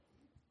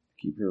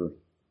Keep your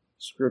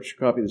scripture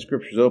copy of the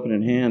Scriptures open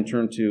in hand.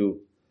 Turn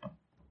to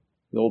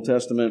the Old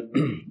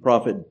Testament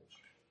prophet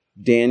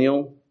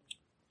Daniel.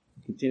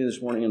 Continue this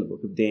morning in the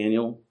book of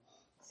Daniel.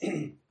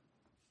 We're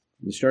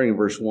starting in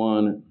verse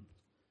 1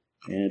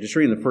 and just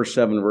reading the first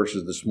 7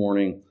 verses this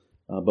morning.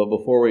 But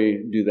before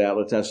we do that,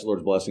 let's ask the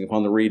Lord's blessing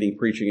upon the reading,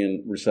 preaching,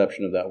 and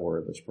reception of that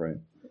word. Let's pray.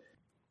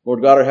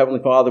 Lord God, our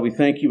Heavenly Father, we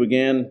thank you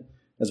again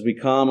as we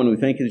come, and we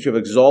thank you that you have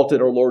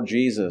exalted our Lord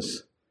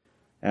Jesus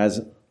as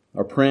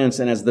our Prince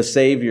and as the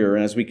Savior.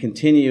 And as we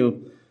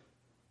continue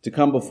to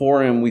come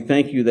before Him, we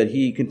thank you that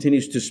He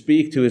continues to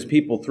speak to His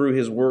people through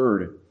His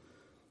Word.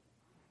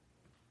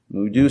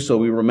 When we do so,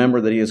 we remember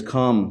that He has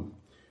come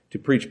to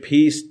preach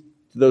peace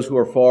to those who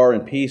are far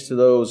and peace to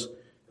those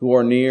who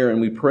are near. And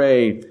we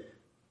pray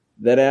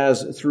that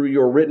as through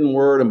your written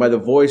word and by the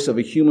voice of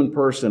a human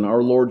person,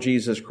 our Lord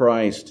Jesus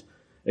Christ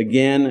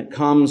again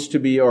comes to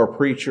be our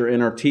preacher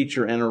and our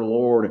teacher and our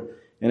Lord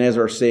and as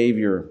our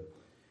Savior.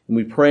 And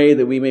we pray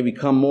that we may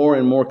become more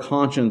and more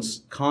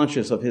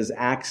conscious of His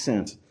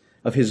accent,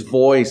 of His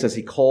voice as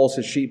He calls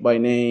His sheep by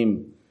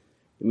name.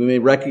 And we may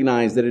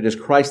recognize that it is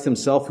Christ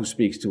Himself who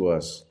speaks to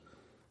us,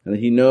 and that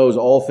He knows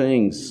all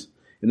things,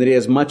 and that He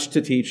has much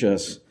to teach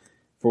us,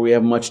 for we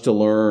have much to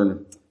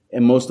learn.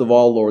 And most of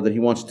all, Lord, that He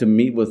wants to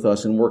meet with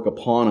us and work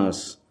upon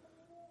us,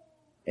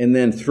 and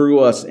then through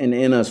us and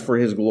in us for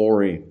His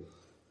glory.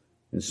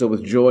 And so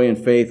with joy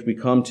and faith we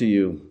come to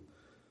you,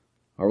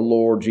 our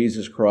Lord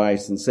Jesus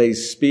Christ, and say,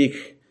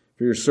 speak,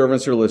 for your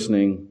servants are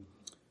listening.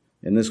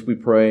 And this we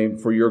pray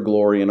for your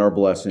glory and our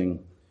blessing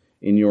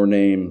in your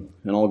name.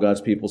 And all God's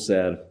people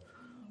said,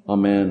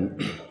 Amen.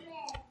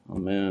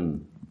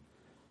 Amen.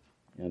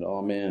 And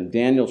amen.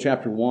 Daniel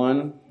chapter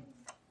 1,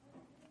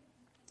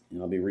 and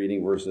I'll be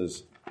reading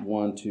verses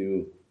 1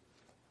 to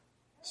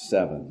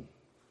 7.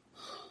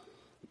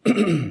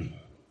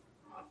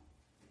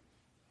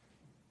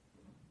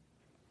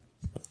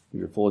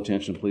 Your full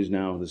attention, please,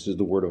 now. This is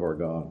the word of our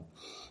God.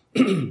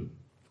 In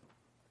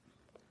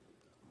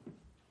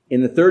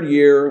the 3rd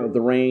year of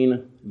the reign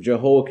of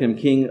Jehoiakim,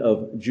 king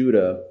of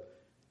Judah,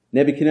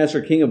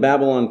 Nebuchadnezzar, king of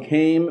Babylon,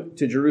 came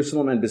to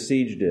Jerusalem and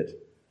besieged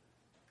it.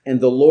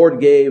 And the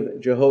Lord gave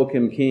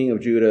Jehoiakim, king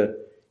of Judah,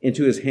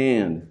 into his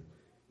hand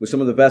with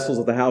some of the vessels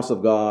of the house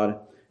of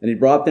God, and he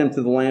brought them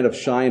to the land of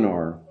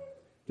Shinar,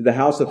 to the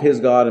house of his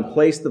God, and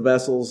placed the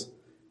vessels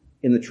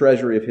in the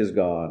treasury of his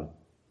God.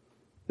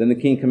 Then the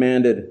king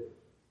commanded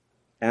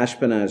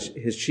Ashpenaz,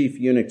 his chief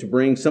eunuch, to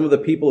bring some of the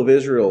people of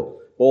Israel,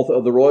 both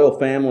of the royal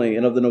family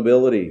and of the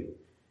nobility,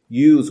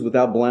 youths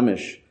without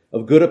blemish,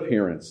 of good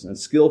appearance, and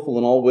skillful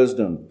in all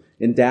wisdom,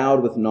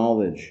 endowed with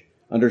knowledge,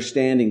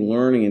 understanding,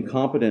 learning, and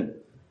competent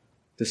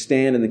to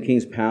stand in the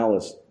king's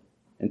palace,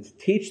 and to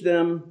teach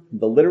them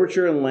the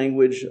literature and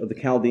language of the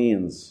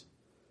Chaldeans.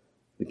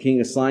 The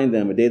king assigned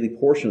them a daily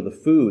portion of the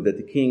food that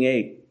the king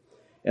ate,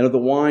 and of the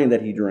wine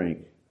that he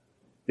drank.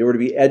 They were to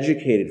be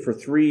educated for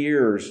 3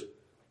 years,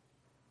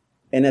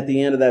 and at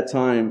the end of that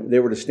time, they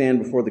were to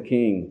stand before the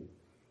king.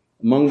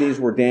 Among these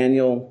were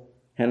Daniel,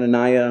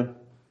 Hananiah,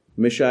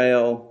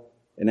 Mishael,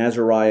 and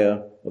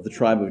Azariah of the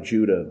tribe of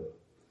Judah.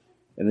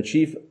 And the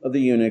chief of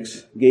the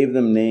eunuchs gave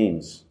them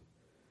names.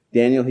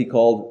 Daniel he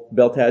called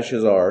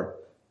Belteshazzar,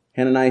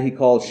 Hananiah he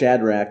called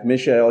Shadrach,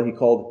 Mishael he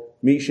called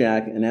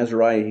Meshach, and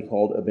Azariah he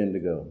called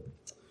Abednego.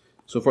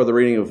 So far the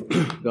reading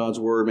of God's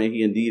word, may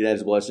He indeed add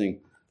His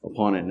blessing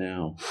upon it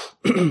now.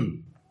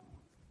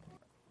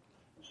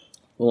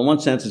 Well, in one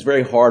sense, it's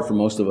very hard for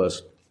most of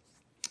us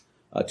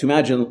to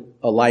imagine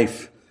a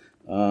life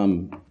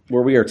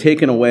where we are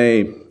taken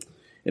away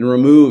and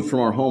removed from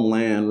our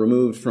homeland,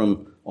 removed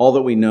from all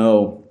that we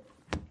know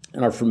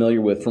and are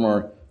familiar with, from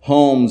our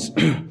homes,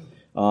 and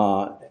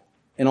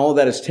all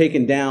that is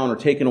taken down or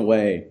taken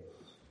away.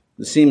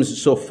 It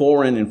seems so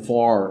foreign and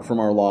far from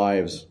our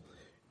lives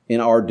in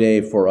our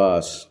day for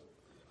us.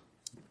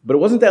 But it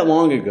wasn't that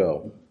long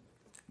ago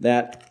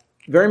that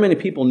very many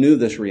people knew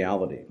this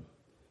reality,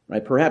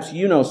 right? Perhaps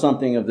you know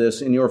something of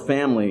this in your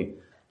family,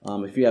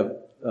 if you have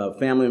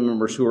family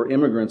members who are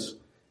immigrants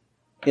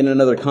in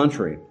another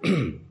country.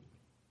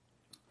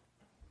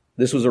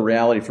 This was a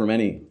reality for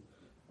many,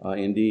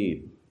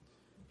 indeed.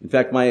 In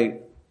fact, my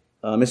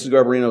Mrs.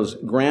 Garbarino's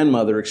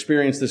grandmother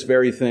experienced this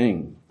very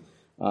thing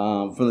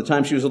from the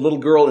time she was a little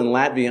girl in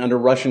Latvia under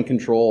Russian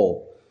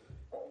control.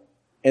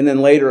 And then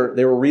later,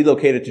 they were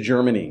relocated to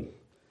Germany,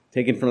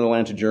 taken from the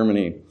land to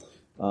Germany.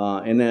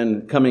 And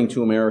then coming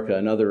to America,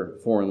 another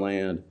foreign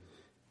land.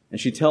 And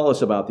she'd tell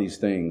us about these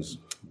things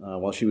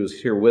while she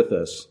was here with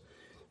us.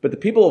 But the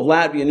people of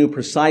Latvia knew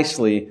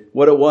precisely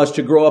what it was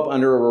to grow up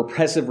under a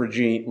repressive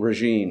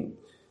regime.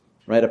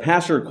 Right? A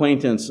pastor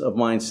acquaintance of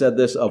mine said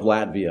this of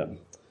Latvia.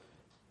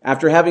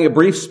 After having a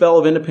brief spell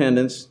of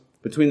independence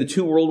between the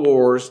 2 world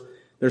wars,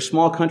 their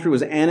small country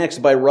was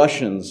annexed by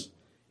Russians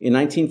in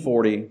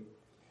 1940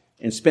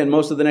 and spent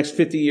most of the next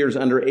 50 years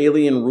under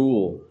alien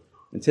rule,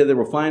 until they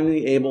were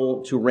finally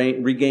able to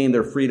regain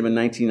their freedom in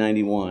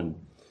 1991.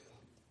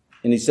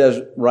 And he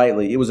says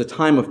rightly, it was a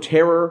time of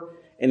terror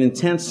and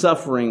intense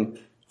suffering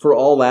for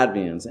all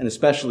Latvians, and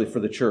especially for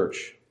the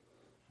church.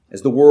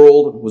 as the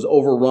world was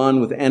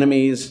overrun with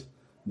enemies,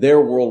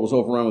 their world was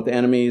overrun with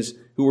enemies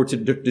who were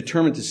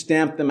determined to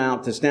stamp them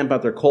out, to stamp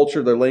out their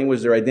culture, their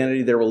language, their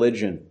identity, their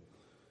religion.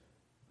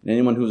 And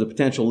anyone who was a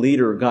potential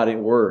leader got it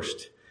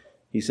worst.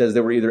 He says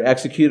they were either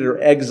executed or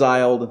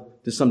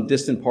exiled to some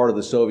distant part of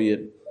the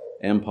Soviet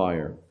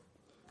Empire.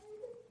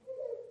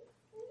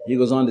 He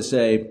goes on to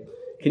say,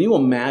 can you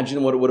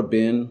imagine what it would have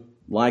been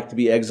like to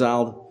be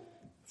exiled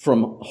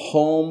from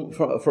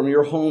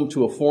your home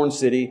to a foreign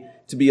city,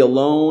 to be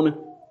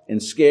alone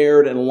and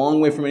scared and a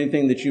long way from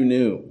anything that you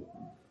knew?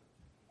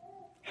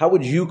 How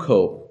would you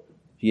cope,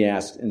 he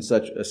asked, in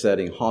such a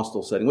setting,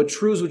 hostile setting? What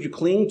truths would you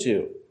cling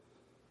to?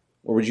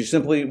 Or would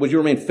you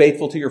remain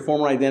faithful to your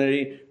former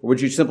identity? Or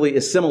would you simply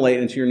assimilate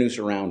into your new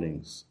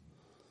surroundings?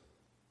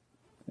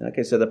 And like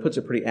I said, that puts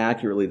it pretty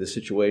accurately, the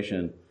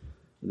situation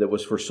that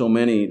was for so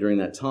many during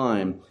that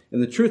time.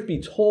 And the truth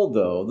be told,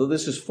 though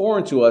this is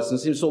foreign to us and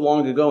seems so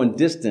long ago and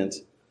distant,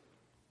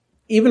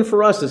 even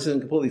for us, this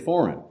isn't completely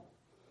foreign.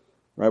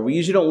 Right? We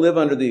usually don't live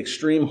under the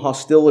extreme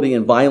hostility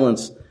and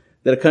violence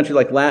that a country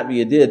like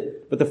Latvia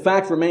did. But the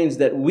fact remains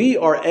that we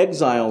are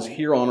exiles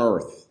here on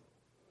earth.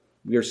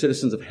 We are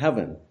citizens of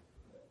heaven.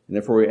 And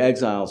therefore we're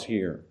exiles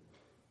here.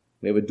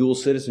 We have a dual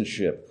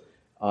citizenship.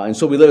 And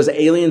so we live as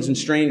aliens and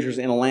strangers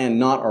in a land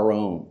not our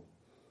own.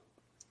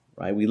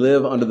 Right? We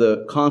live under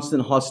the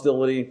constant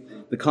hostility,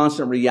 the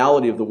constant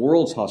reality of the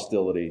world's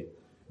hostility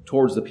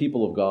towards the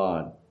people of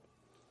God.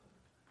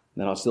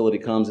 And that hostility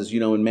comes, as you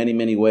know, in many,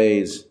 many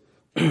ways.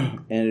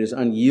 And it is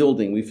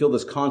unyielding. We feel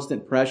this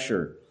constant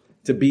pressure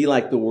to be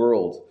like the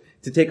world,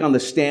 to take on the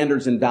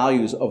standards and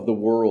values of the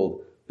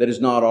world that is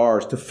not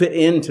ours, to fit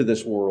into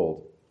this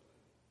world.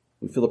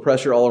 We feel the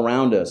pressure all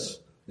around us,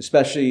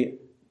 especially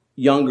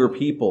younger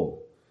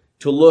people,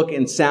 to look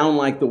and sound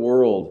like the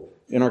world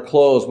in our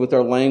clothes, with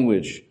our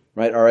language,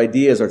 right? Our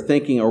ideas, our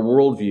thinking, our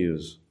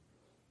worldviews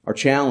are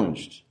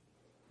challenged.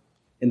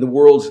 And the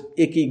world's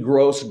icky,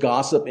 gross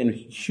gossip and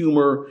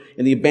humor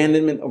and the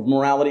abandonment of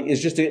morality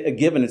is just a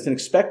given. It's an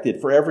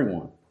expected for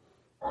everyone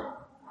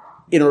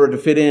in order to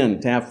fit in,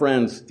 to have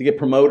friends, to get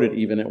promoted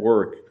even at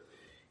work.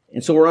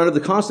 And so we're under the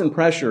constant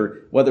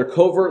pressure, whether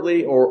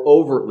covertly or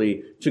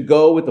overtly, to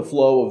go with the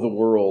flow of the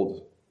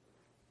world,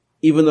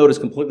 even though it is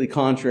completely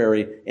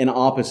contrary and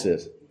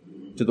opposite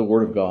to the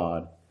Word of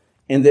God.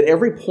 And at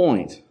every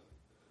point,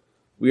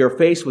 we are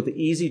faced with the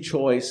easy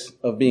choice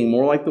of being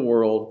more like the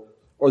world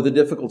or the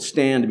difficult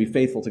stand to be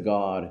faithful to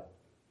God,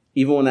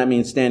 even when that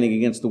means standing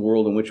against the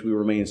world in which we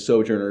remain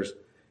sojourners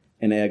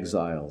and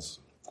exiles.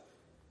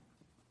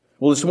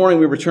 Well, this morning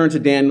we return to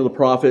Daniel the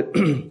prophet,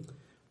 and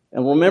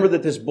remember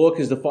that this book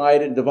is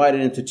divided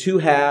into two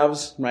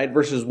halves, right?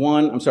 Chapters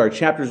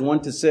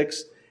 1 to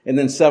 6, and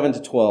then 7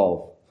 to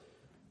 12.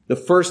 The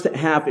first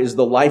half is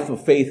the life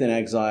of faith in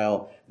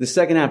exile. The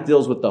second half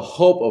deals with the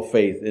hope of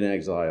faith in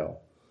exile.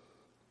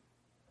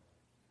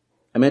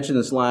 I mentioned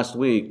this last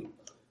week,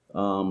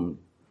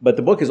 but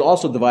the book is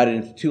also divided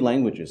into two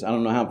languages. I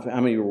don't know how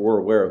many of you were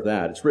aware of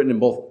that. It's written in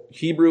both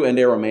Hebrew and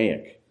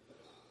Aramaic.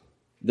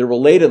 They're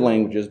related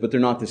languages, but they're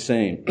not the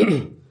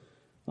same.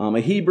 A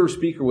Hebrew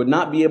speaker would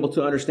not be able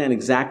to understand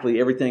exactly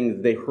everything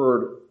that they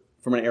heard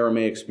from an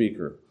Aramaic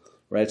speaker.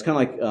 Right? It's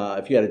kind of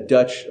like if you had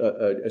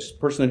a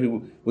person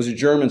who was a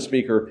German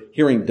speaker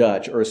hearing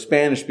Dutch, or a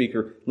Spanish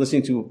speaker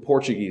listening to a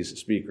Portuguese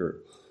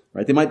speaker.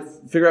 Right? They might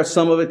figure out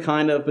some of it,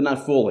 kind of, but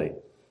not fully.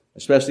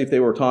 Especially if they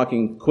were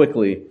talking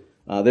quickly,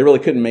 they really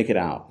couldn't make it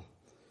out.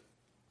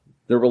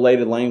 They're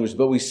related languages.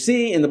 But we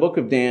see in the book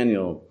of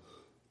Daniel,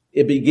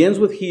 it begins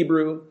with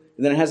Hebrew,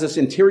 and then it has this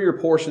interior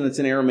portion that's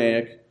in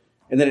Aramaic,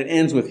 and then it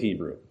ends with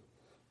Hebrew.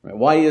 Right?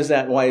 Why is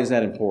that? Why is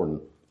that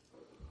important?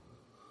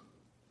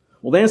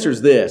 Well, the answer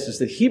is this, is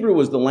that Hebrew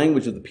was the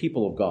language of the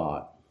people of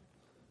God.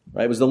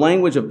 Right? It was the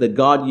language that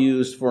God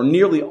used for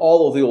nearly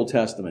all of the Old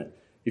Testament.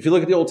 If you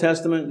look at the Old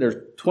Testament, there's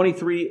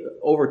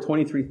over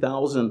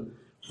 23,000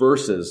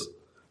 verses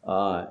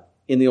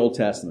in the Old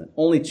Testament.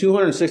 Only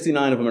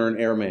 269 of them are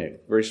in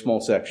Aramaic, very small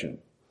section.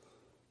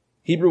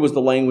 Hebrew was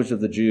the language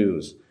of the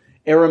Jews.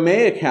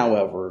 Aramaic,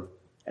 however,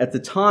 at the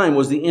time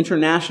was the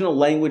international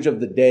language of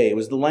the day. It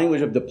was the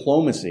language of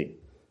diplomacy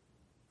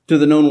to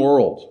the known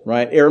world,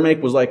 right?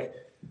 Aramaic was like,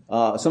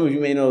 some of you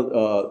may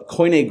know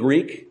Koine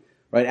Greek,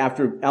 right?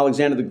 After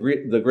Alexander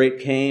the Great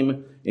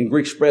came, and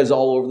Greek spreads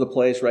all over the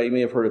place, right? You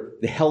may have heard of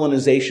the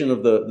Hellenization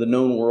of the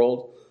known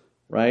world,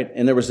 right?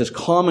 And there was this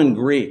common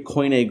Greek,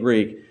 Koine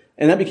Greek,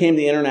 and that became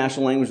the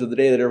international language of the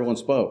day that everyone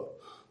spoke.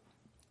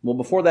 Well,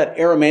 before that,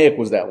 Aramaic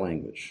was that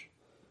language,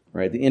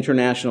 right? The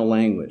international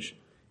language.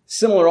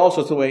 Similar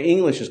also to the way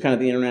English is kind of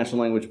the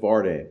international language of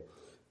our day.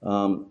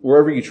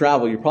 Wherever you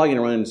travel, you're probably going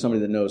to run into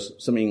somebody that knows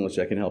some English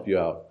that can help you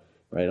out,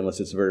 right? Unless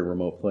it's a very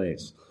remote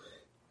place.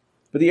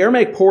 But the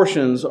Aramaic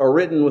portions are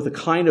written with a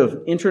kind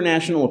of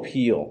international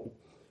appeal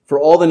for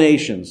all the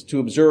nations to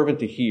observe and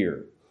to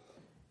hear.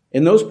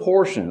 And those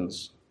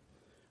portions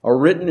are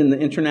written in the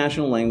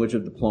international language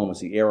of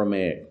diplomacy,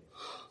 Aramaic,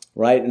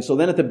 right? And so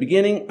then at the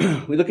beginning,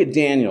 we look at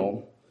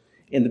Daniel.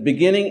 In the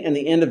beginning and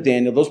the end of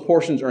Daniel, those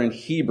portions are in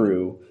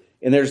Hebrew.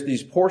 And there's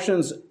these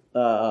portions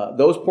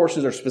those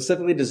portions are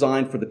specifically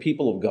designed for the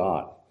people of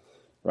God,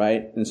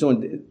 right? And so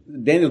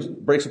Daniel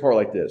breaks apart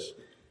like this,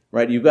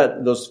 right? You've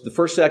got the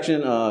first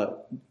section,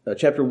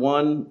 chapter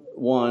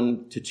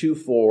 1:1 to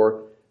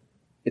 2:4.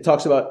 It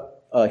talks about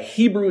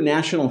Hebrew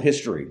national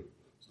history,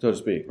 so to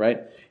speak,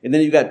 right? And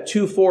then you've got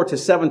 2:4 to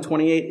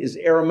 7:28 is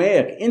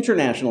Aramaic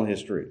international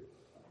history.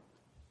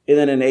 And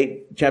then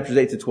in chapters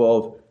 8 to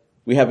 12,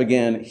 we have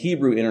again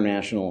Hebrew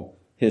international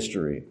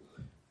history.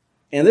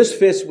 And this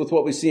fits with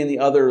what we see in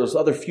those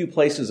other few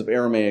places of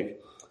Aramaic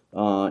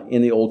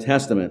in the Old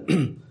Testament.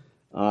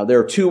 There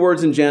are 2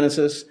 words in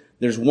Genesis.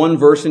 There's 1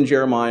 verse in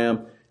Jeremiah.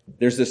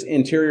 There's this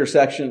interior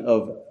section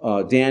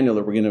of Daniel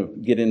that we're going to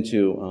get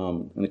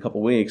into in a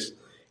couple weeks.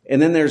 And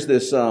then there's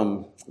this.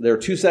 There are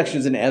 2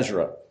 sections in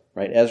Ezra,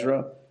 right?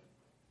 Ezra,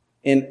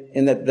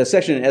 and the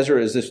section in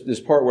Ezra is this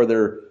part where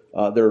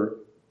they're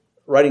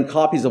writing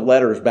copies of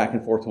letters back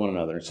and forth to one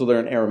another. So they're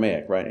in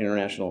Aramaic, right?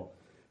 International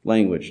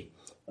language.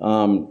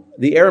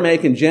 The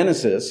Aramaic in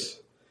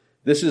Genesis,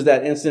 this is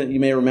that incident you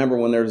may remember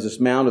when there's this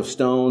mound of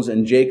stones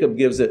and Jacob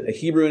gives it a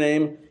Hebrew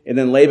name and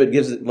then Laban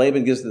gives it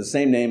the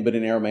same name but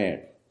in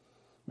Aramaic.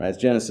 Right? It's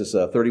Genesis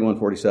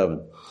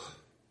 31:47.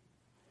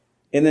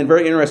 And then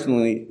very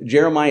interestingly,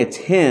 Jeremiah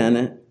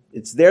 10,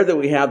 it's there that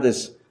we have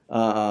this,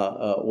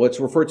 what's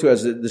referred to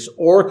as this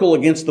oracle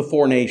against the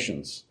 4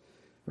 nations.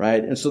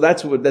 Right? And so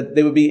that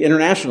they would be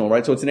international,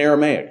 right? So it's in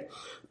Aramaic.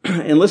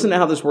 And listen to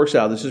how this works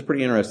out. This is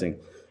pretty interesting.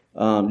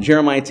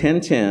 Jeremiah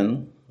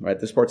 10:10, right?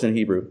 This part's in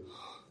Hebrew.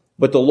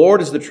 But the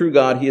Lord is the true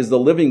God. He is the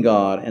living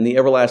God and the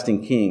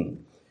everlasting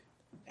King.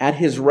 At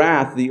his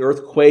wrath, the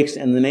earth quakes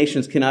and the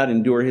nations cannot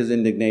endure his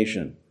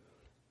indignation.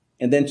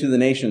 And then to the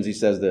nations, he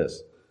says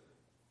this.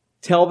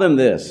 Tell them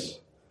this.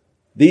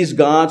 These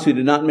gods who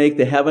did not make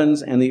the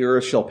heavens and the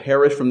earth shall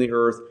perish from the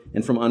earth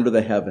and from under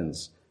the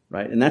heavens.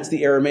 Right? And that's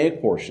the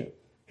Aramaic portion.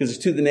 Because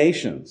it's to the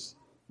nations.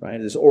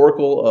 Right? This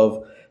oracle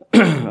of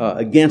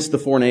against the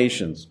 4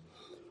 nations.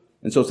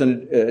 And so it's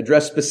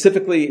addressed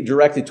specifically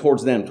directly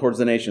towards them, towards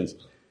the nations.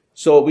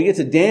 So we get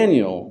to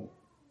Daniel,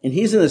 and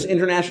he's in this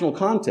international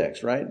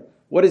context, right?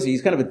 What is he?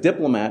 He's kind of a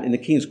diplomat in the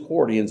king's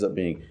court, he ends up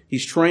being.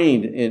 He's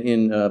trained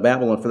in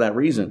Babylon for that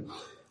reason.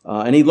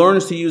 And he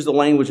learns to use the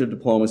language of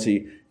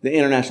diplomacy, the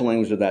international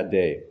language of that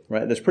day,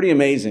 right? That's pretty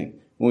amazing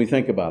when we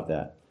think about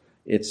that.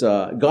 It's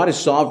God is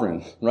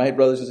sovereign, right,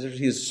 brothers and sisters?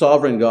 He is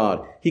sovereign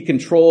God. He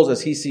controls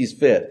as he sees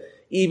fit.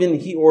 Even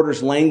he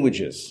orders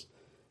languages,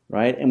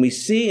 right? And we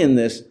see in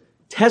this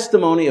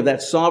testimony of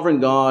that sovereign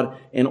God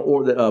and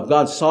of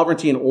God's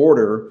sovereignty and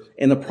order,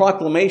 and the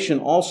proclamation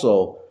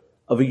also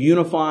of a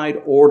unified,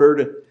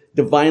 ordered,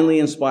 divinely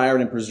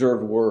inspired, and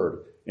preserved word.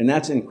 And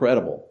that's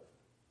incredible.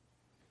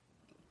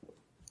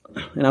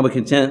 And I would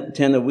contend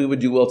that we would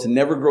do well to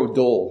never grow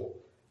dull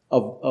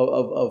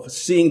of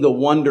seeing the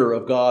wonder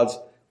of God's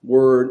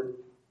word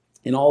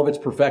in all of its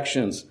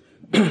perfections.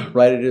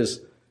 Right? It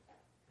is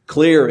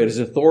clear, it is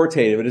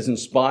authoritative, it is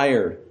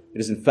inspired, it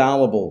is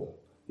infallible.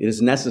 It is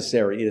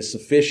necessary. It is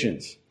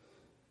sufficient,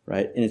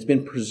 right? And it's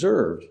been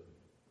preserved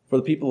for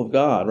the people of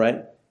God,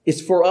 right? It's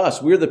for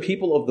us. We're the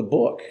people of the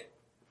book,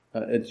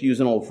 to use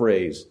an old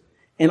phrase.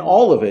 And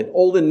all of it,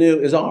 old and new,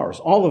 is ours.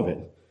 All of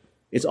it.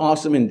 It's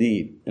awesome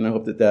indeed. And I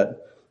hope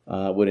that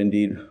would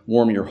indeed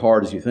warm your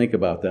heart as you think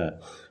about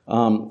that.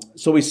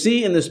 So we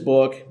see in this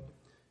book,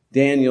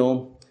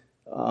 Daniel,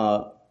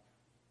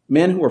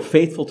 men who are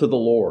faithful to the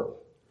Lord.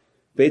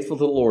 Faithful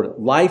to the Lord.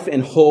 Life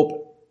and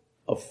hope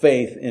of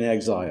faith in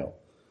exile.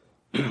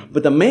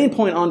 But the main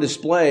point on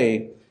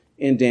display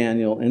in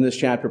Daniel, in this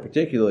chapter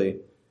particularly,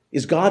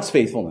 is God's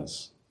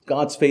faithfulness.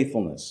 God's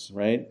faithfulness,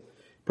 right?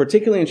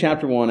 Particularly in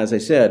chapter 1, as I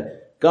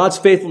said, God's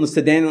faithfulness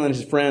to Daniel and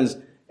his friends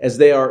as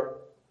they are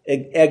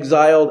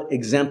exiled,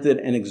 exempted,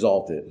 and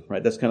exalted,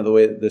 right? That's kind of the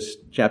way this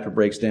chapter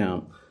breaks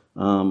down.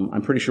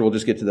 I'm pretty sure we'll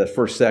just get to that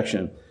first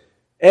section.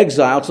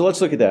 Exiled, so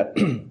let's look at that.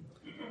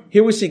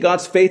 Here we see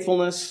God's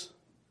faithfulness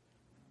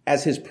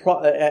as his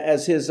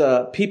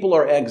people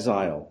are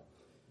exiled.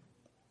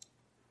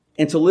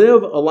 And to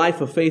live a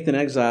life of faith in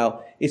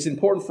exile, it's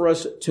important for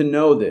us to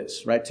know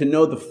this, right? To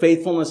know the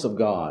faithfulness of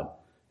God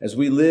as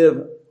we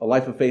live a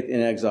life of faith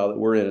in exile that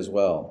we're in as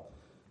well.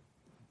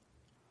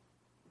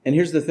 And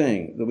here's the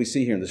thing that we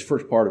see here in this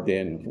first part of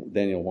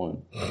Daniel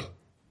 1.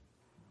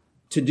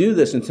 To do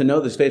this and to know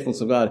this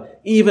faithfulness of God,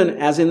 even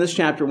as in this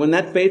chapter, when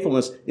that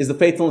faithfulness is the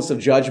faithfulness of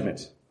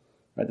judgment,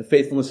 right? The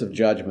faithfulness of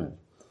judgment.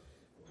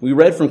 We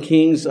read from 2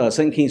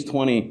 Kings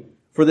 20,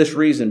 for this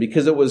reason,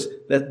 because it was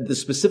the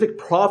specific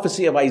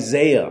prophecy of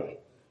Isaiah,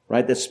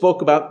 right, that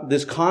spoke about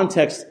this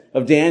context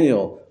of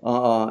Daniel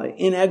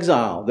in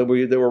exile that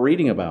we're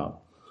reading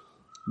about.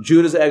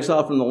 Judah's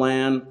exile from the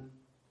land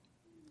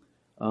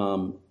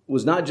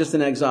was not just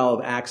an exile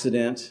of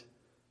accident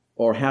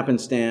or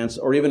happenstance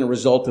or even a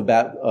result of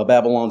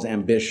Babylon's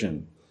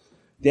ambition.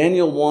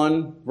 Daniel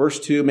 1, verse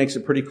 2 makes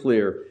it pretty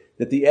clear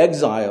that the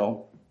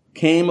exile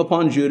came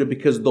upon Judah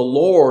because the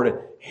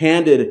Lord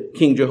handed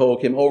King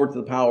Jehoiakim over to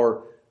the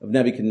power of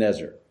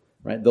Nebuchadnezzar.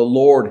 Right? The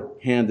Lord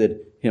handed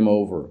him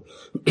over.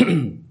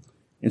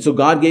 And so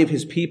God gave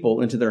his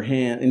people into the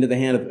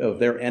hand of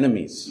their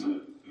enemies.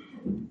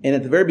 And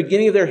at the very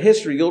beginning of their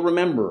history, you'll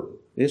remember,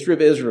 the history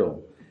of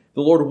Israel,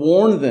 the Lord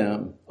warned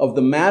them of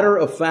the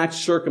matter-of-fact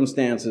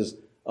circumstances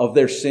of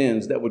their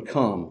sins that would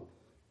come.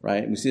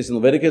 Right? We see this in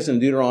Leviticus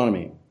and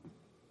Deuteronomy.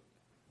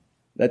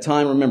 That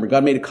time, remember,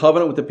 God made a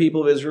covenant with the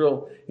people of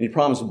Israel, and he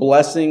promised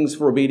blessings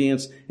for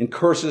obedience and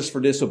curses for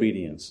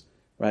disobedience.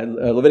 Right?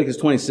 Leviticus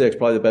 26,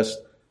 probably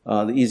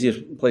the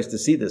easiest place to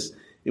see this.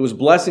 It was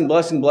blessing,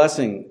 blessing,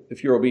 blessing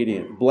if you're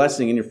obedient.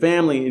 Blessing in your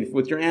family,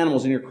 with your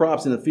animals, in your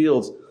crops, in the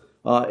fields,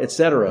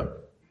 etc.,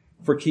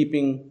 for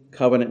keeping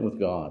covenant with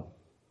God.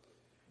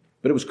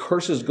 But it was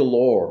curses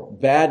galore,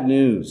 bad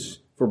news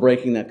for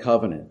breaking that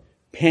covenant.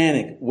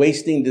 Panic,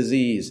 wasting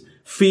disease,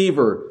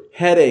 fever,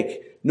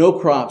 headache, no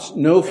crops,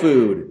 no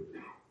food.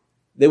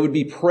 They would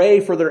be prey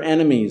for their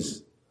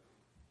enemies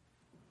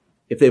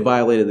if they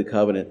violated the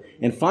covenant.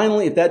 And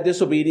finally, if that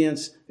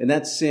disobedience and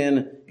that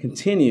sin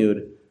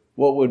continued,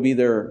 what would be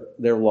their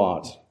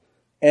lot?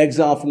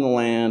 Exile from the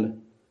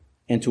land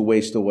and to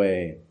waste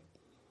away.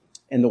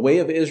 And the way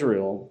of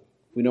Israel,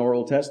 we know our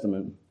Old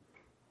Testament,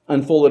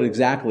 unfolded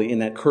exactly in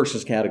that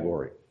curses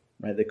category,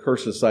 right? The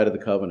curses side of the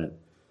covenant.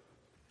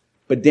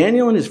 But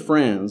Daniel and his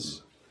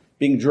friends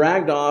being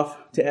dragged off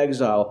to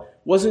exile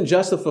wasn't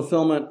just a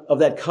fulfillment of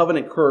that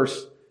covenant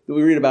curse that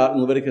we read about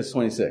in Leviticus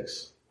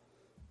 26.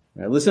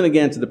 Right? Listen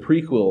again to the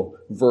prequel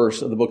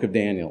verse of the book of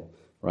Daniel.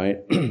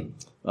 Right? 2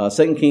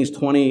 Kings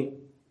 20,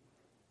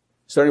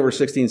 starting verse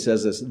 16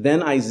 says this,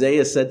 Then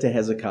Isaiah said to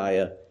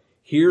Hezekiah,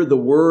 Hear the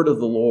word of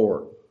the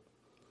Lord.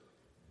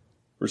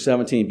 Verse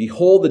 17,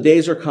 Behold, the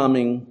days are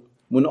coming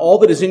when all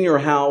that is in your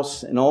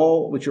house and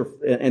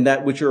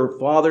that which your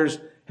fathers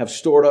have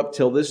stored up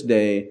till this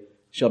day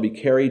shall be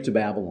carried to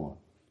Babylon.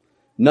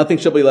 Nothing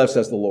shall be left,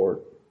 says the Lord.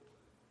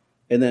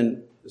 And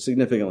then,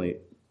 significantly,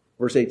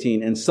 verse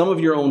 18, And some of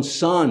your own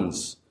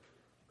sons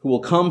who will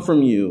come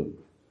from you,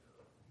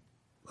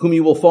 whom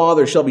you will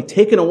father, shall be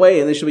taken away,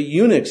 and they shall be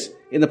eunuchs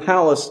in the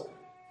palace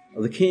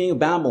of the king of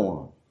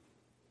Babylon.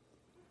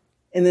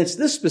 And it's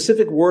this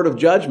specific word of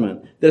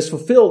judgment that is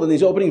fulfilled in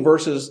these opening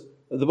verses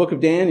of the book of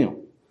Daniel.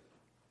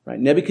 Right?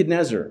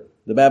 Nebuchadnezzar,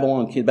 the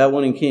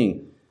Babylonian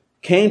king,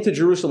 came to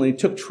Jerusalem and he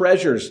took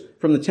treasures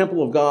from the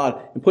temple of God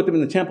and put them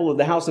in the temple of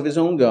the house of his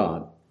own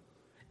God.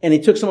 And he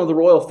took some of the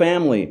royal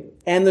family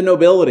and the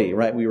nobility,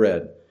 right, we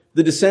read,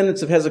 the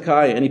descendants of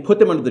Hezekiah, and he put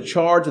them under the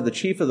charge of the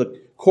chief of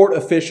the court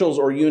officials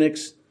or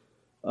eunuchs.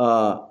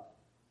 Right?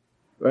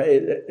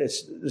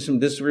 There's some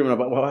disagreement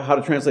about how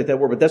to translate that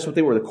word, but that's what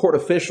they were, the court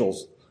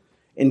officials.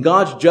 And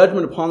God's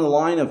judgment upon the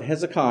line of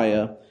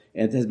Hezekiah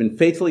and has been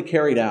faithfully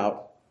carried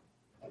out,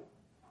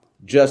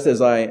 just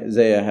as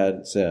Isaiah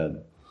had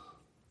said.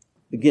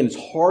 Again,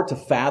 it's hard to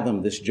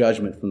fathom this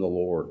judgment from the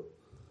Lord.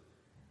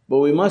 But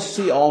we must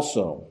see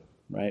also,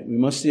 right? We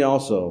must see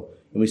also,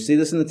 and we see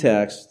this in the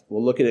text,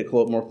 we'll look at it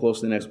more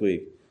closely next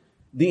week,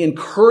 the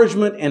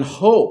encouragement and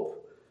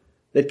hope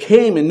that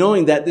came in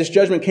knowing that this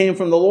judgment came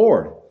from the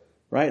Lord,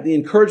 right? The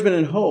encouragement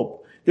and hope.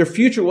 Their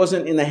future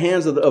wasn't in the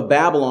hands of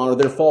Babylon or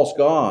their false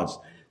gods.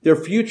 Their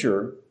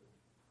future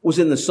was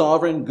in the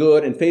sovereign,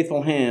 good, and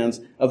faithful hands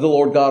of the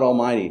Lord God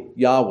Almighty,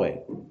 Yahweh.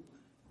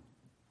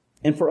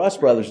 And for us,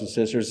 brothers and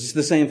sisters, it's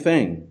the same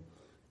thing,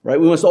 right?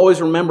 We must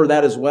always remember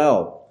that as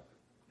well.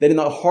 That in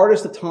the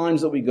hardest of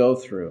times that we go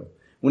through,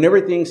 when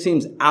everything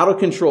seems out of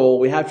control,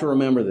 we have to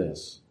remember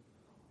this.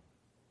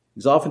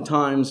 Because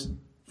oftentimes,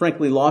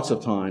 frankly, lots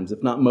of times,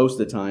 if not most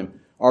of the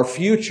time, our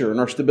future and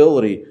our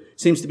stability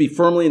seems to be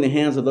firmly in the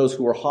hands of those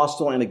who are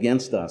hostile and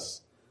against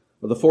us,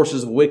 or the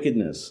forces of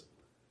wickedness.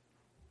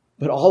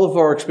 But all of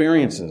our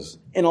experiences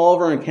and all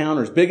of our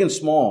encounters, big and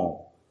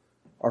small,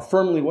 are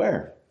firmly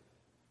where?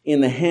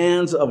 In the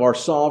hands of our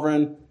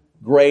sovereign,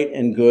 great,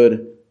 and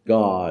good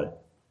God.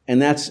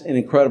 And that's an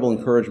incredible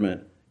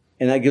encouragement.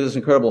 And that gives us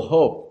incredible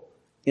hope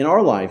in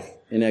our life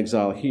in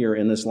exile here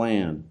in this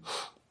land.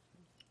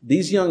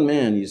 These young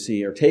men, you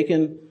see, are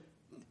taken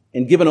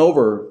and given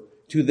over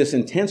to this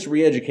intense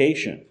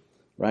re-education,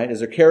 right? As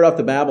they're carried off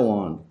to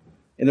Babylon.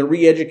 And they're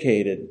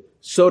re-educated,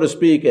 so to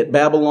speak, at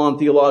Babylon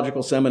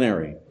Theological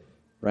Seminary,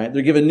 right?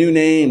 They're given new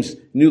names,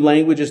 new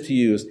languages to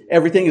use.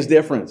 Everything is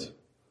different.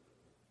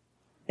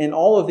 And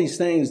all of these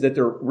things that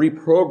they're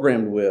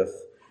reprogrammed with,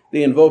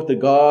 they invoke the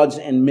gods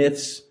and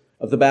myths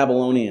of the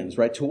Babylonians,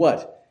 right? To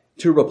what?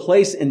 To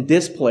replace and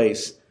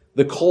displace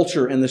the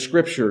culture and the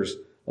scriptures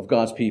of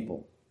God's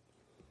people,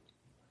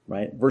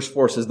 right? Verse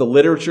 4 says, the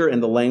literature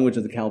and the language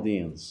of the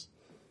Chaldeans,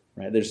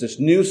 right? There's this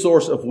new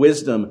source of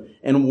wisdom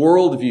and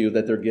worldview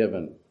that they're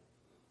given.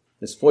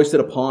 It's foisted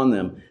upon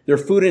them. Their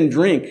food and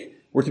drink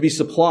were to be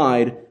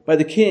supplied by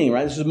the king,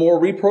 right? This is more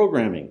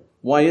reprogramming.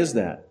 Why is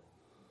that?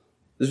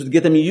 This was to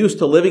get them used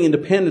to living in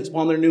dependence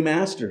upon their new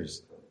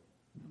masters.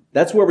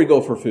 That's where we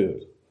go for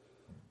food,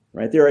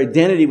 right? Their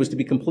identity was to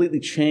be completely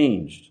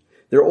changed.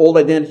 Their old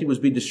identity was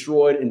to be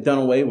destroyed and done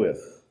away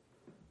with.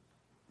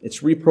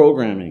 It's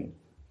reprogramming,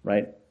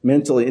 right?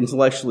 Mentally,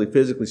 intellectually,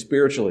 physically,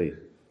 spiritually.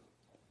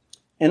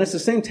 And it's the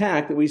same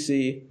tack that we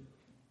see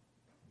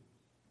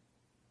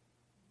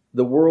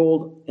the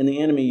world and the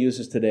enemy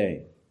uses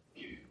today.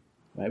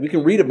 Right? We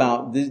can read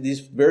about these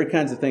very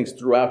kinds of things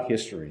throughout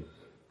history.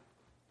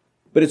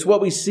 But it's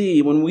what we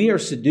see when we are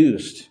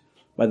seduced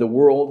by the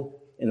world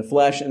and the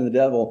flesh and the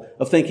devil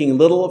of thinking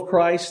little of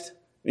Christ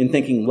and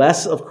thinking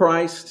less of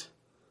Christ.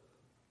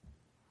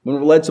 When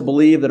we're led to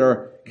believe that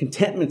our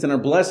contentment and our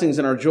blessings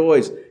and our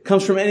joys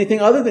comes from anything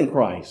other than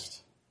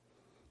Christ.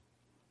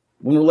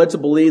 When we're led to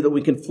believe that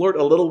we can flirt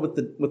a little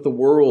with the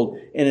world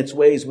and its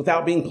ways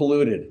without being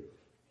polluted.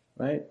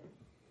 Right?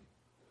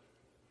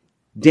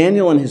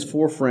 Daniel and his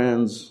 4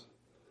 friends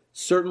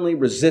certainly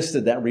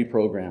resisted that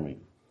reprogramming.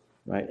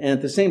 Right? And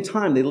at the same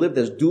time, they lived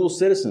as dual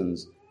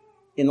citizens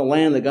in the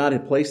land that God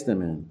had placed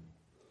them in,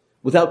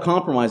 without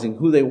compromising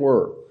who they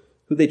were,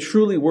 who they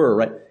truly were.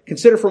 Right?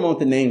 Consider for a moment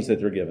the names that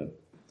they're given,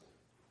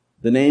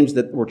 the names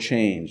that were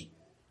changed.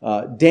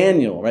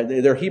 Daniel, right?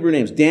 Their Hebrew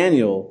names.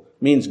 Daniel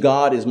means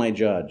God is my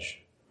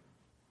judge.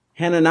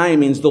 Hananiah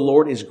means the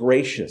Lord is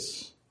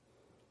gracious.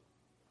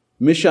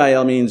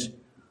 Mishael means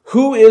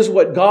who is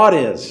what God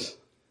is.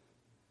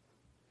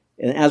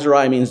 And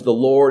Azariah means the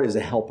Lord is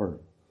a helper.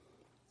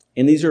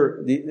 And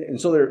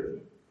so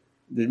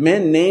the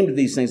men named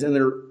these things, and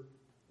they're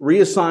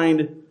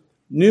reassigned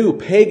new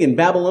pagan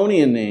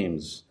Babylonian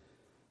names.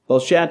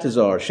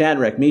 Belshazzar,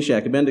 Shadrach,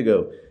 Meshach,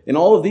 Abednego. And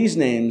all of these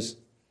names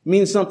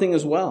mean something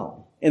as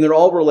well. And they're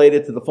all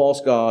related to the false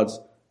gods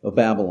of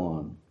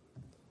Babylon.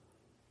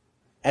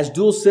 As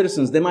dual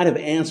citizens, they might have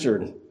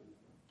answered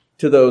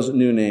to those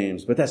new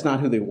names, but that's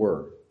not who they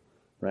were.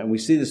 Right? And we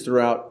see this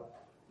throughout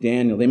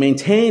Daniel. They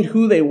maintained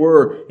who they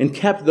were and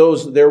kept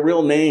their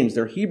real names,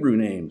 their Hebrew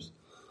names.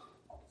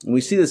 And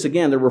we see this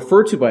again. They're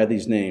referred to by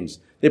these names.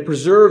 They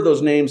preserve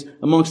those names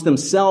amongst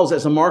themselves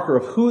as a marker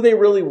of who they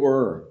really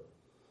were.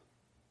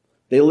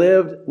 They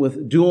lived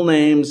with dual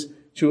names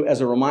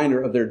as a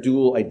reminder of their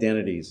dual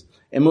identities.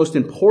 And most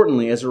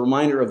importantly, as a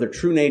reminder of their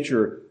true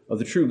nature of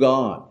the true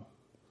God.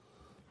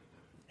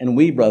 And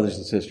we, brothers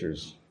and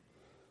sisters,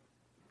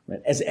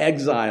 right, as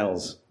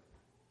exiles,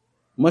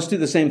 must do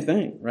the same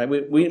thing, right?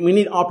 We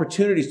need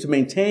opportunities to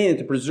maintain and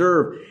to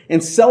preserve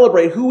and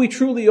celebrate who we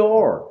truly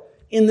are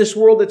in this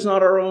world that's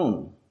not our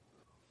own.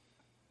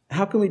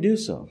 How can we do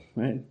so,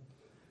 right?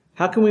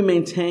 How can we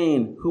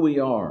maintain who we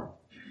are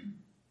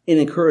in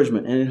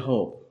encouragement and in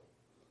hope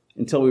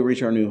until we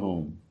reach our new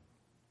home?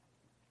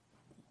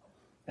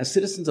 As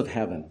citizens of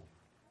heaven,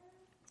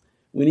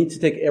 we need to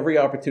take every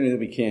opportunity that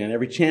we can,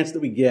 every chance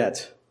that we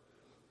get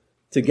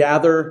to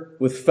gather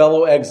with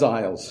fellow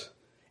exiles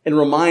and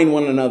remind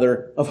one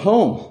another of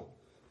home,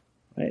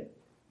 right?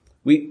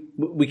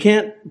 We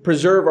can't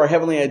preserve our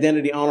heavenly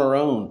identity on our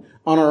own.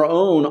 On our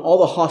own, all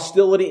the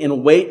hostility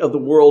and weight of the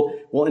world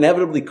will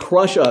inevitably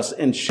crush us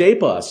and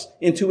shape us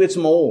into its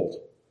mold.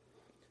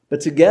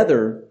 But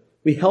together,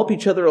 we help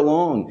each other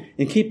along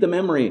and keep the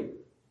memory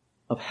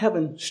of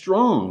heaven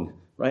strong,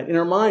 right, in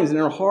our minds and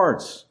in our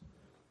hearts.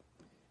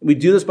 We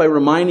do this by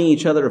reminding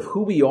each other of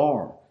who we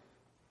are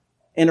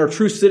and our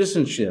true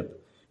citizenship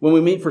when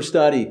we meet for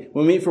study,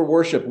 when we meet for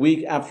worship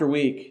week after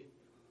week.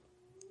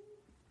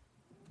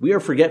 We are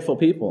forgetful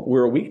people.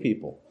 We're a weak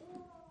people.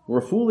 We're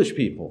a foolish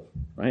people,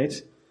 right?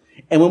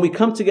 And when we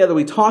come together,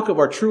 we talk of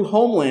our true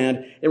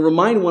homeland and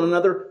remind one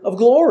another of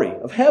glory,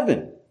 of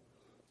heaven.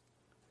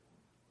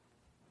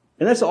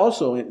 And that's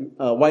also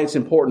why it's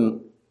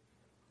important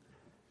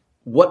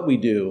what we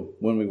do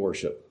when we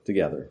worship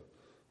together,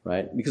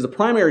 right? Because the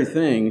primary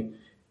thing,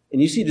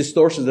 and you see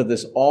distortions of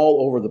this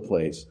all over the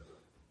place,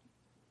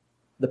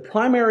 the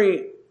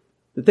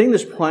thing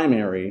that's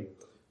primary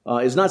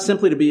is not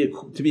simply to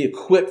be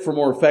equipped for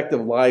more effective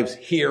lives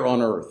here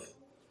on earth,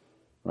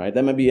 right?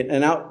 That might be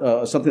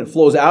something that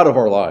flows out of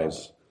our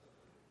lives.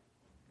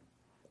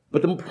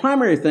 But the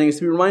primary thing is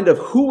to be reminded of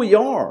who we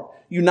are,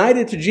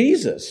 united to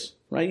Jesus,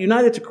 right?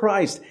 United to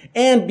Christ.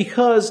 And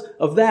because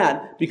of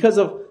that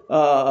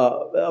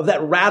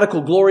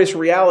radical, glorious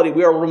reality,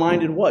 we are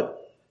reminded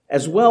what?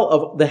 As well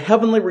of the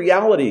heavenly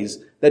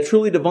realities that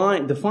truly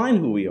define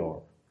who we are.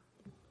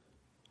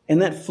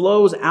 And that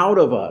flows out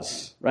of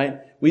us, right?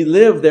 We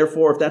live,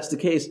 therefore, if that's the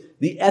case,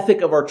 the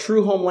ethic of our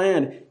true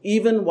homeland,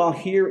 even while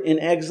here in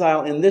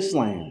exile in this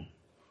land.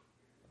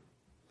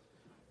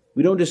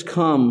 We don't just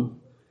come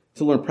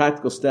to learn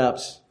practical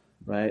steps,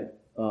 right?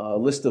 A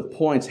list of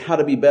points, how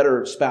to be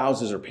better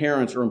spouses or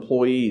parents or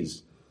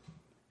employees.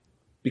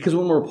 Because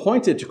when we're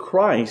appointed to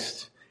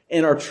Christ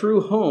and our true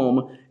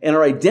home and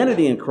our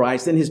identity in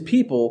Christ and His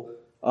people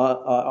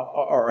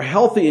are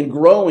healthy and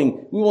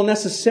growing, we will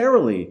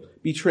necessarily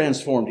be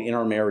transformed in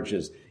our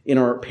marriages, in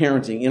our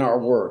parenting, in our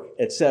work,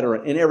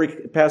 etc., in every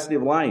capacity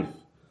of life.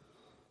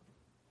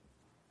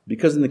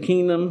 Because in the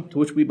kingdom to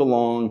which we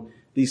belong,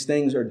 these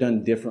things are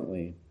done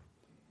differently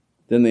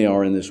than they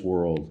are in this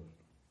world.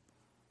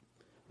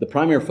 The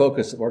primary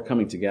focus of our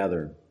coming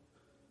together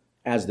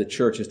as the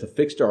church is to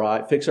fix our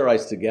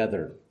eyes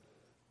together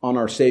on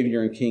our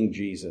Savior and King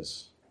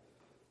Jesus,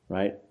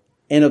 right?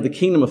 And of the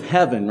kingdom of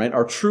heaven, right?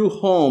 Our true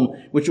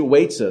home which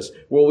awaits us,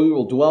 where we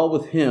will dwell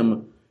with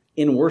Him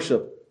in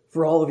worship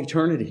for all of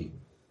eternity.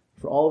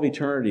 For all of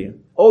eternity.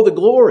 Oh, the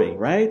glory,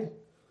 right?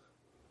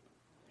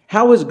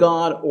 How has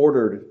God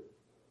ordered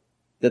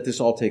that this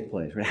all take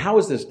place? How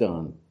is this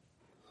done?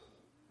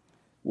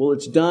 Well,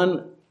 it's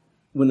done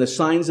when the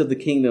signs of the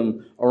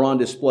kingdom are on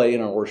display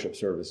in our worship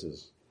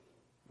services,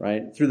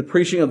 right? Through the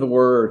preaching of the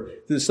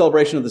word, through the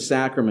celebration of the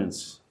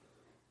sacraments.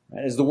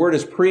 Right? As the word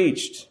is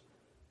preached,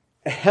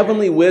 a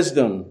heavenly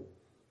wisdom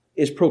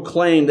is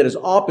proclaimed that is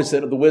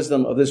opposite of the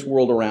wisdom of this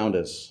world around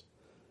us.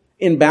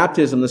 In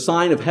baptism, the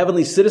sign of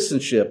heavenly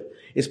citizenship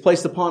is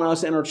placed upon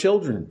us and our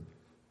children,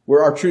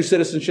 where our true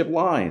citizenship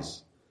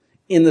lies.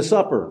 In the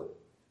supper,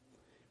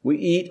 we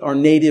eat our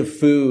native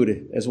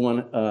food, as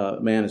one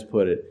man has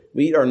put it.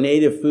 We eat our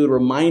native food,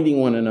 reminding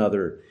one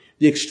another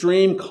the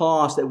extreme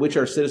cost at which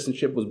our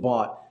citizenship was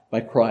bought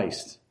by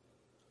Christ,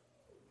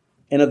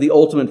 and of the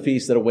ultimate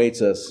feast that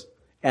awaits us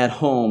at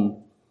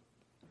home,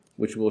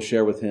 which we'll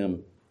share with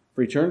him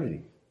for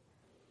eternity.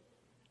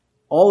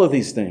 All of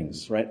these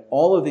things, right?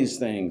 All of these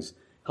things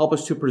help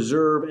us to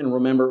preserve and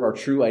remember our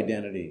true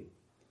identity.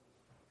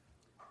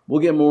 We'll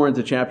get more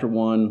into chapter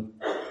 1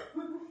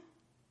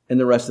 and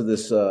the rest of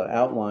this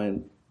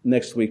outline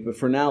next week. But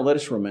for now, let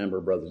us remember,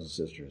 brothers and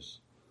sisters,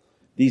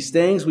 these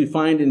things we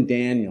find in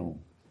Daniel.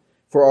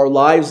 For our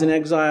lives in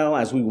exile,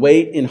 as we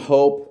wait in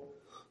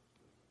hope,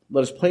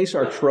 let us place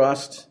our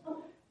trust,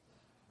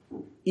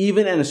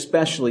 even and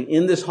especially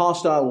in this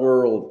hostile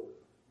world,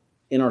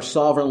 in our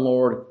sovereign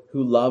Lord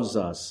who loves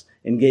us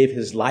and gave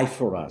his life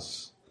for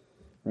us.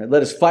 Right?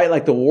 Let us fight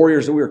like the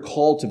warriors that we are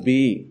called to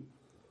be,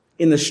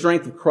 in the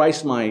strength of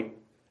Christ's might,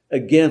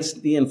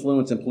 against the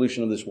influence and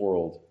pollution of this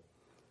world.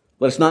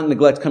 Let us not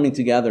neglect coming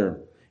together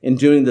and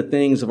doing the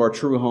things of our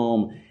true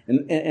home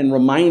and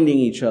reminding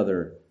each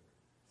other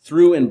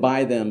through and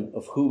by them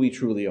of who we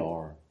truly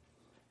are.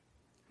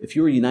 If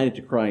you are united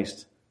to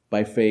Christ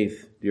by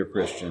faith, dear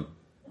Christian,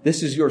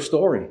 this is your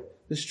story.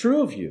 This is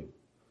true of you.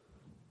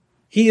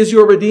 He is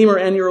your Redeemer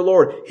and your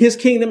Lord. His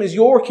kingdom is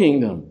your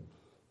kingdom.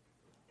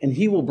 And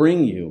he will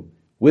bring you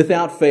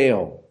without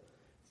fail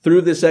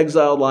through this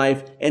exiled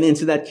life and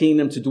into that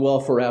kingdom to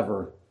dwell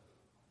forever.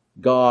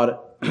 God,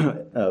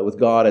 with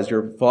God as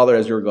your Father,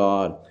 as your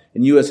God,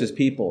 and you as his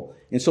people.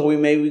 And so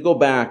we go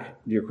back,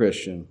 dear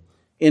Christian,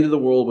 into the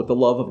world with the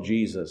love of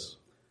Jesus,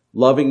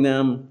 loving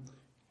them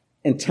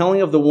and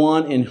telling of the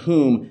one in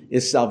whom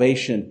is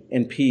salvation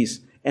and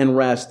peace and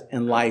rest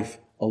and life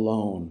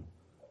alone.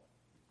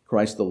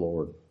 Christ the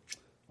Lord.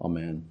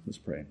 Amen. Let's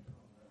pray.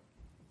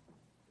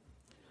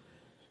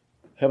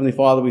 Heavenly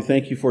Father, we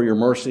thank you for your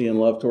mercy and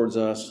love towards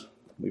us.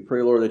 We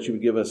pray, Lord, that you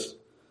would give us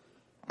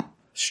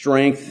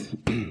strength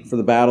for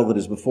the battle that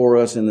is before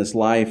us in this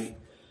life.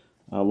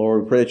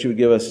 Lord, we pray that you would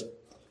give us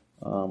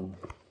a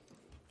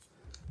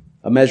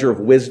measure of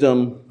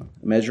wisdom,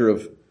 a measure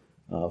of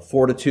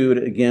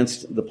fortitude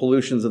against the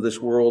pollutions of this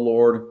world,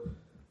 Lord.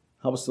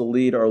 Help us to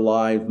lead our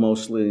life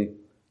mostly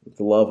with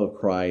the love of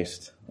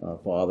Christ,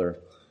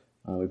 Father.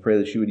 We pray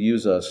that you would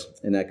use us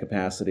in that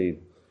capacity,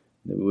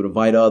 that we would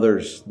invite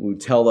others, we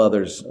would tell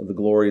others of the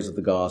glories of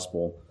the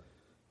gospel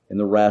and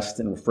the rest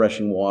and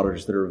refreshing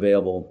waters that are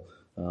available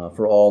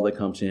for all that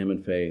come to him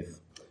in faith.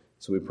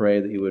 So we pray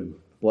that you would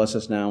bless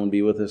us now and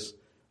be with us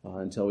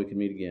until we can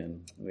meet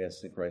again. We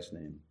ask in Christ's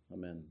name.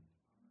 Amen.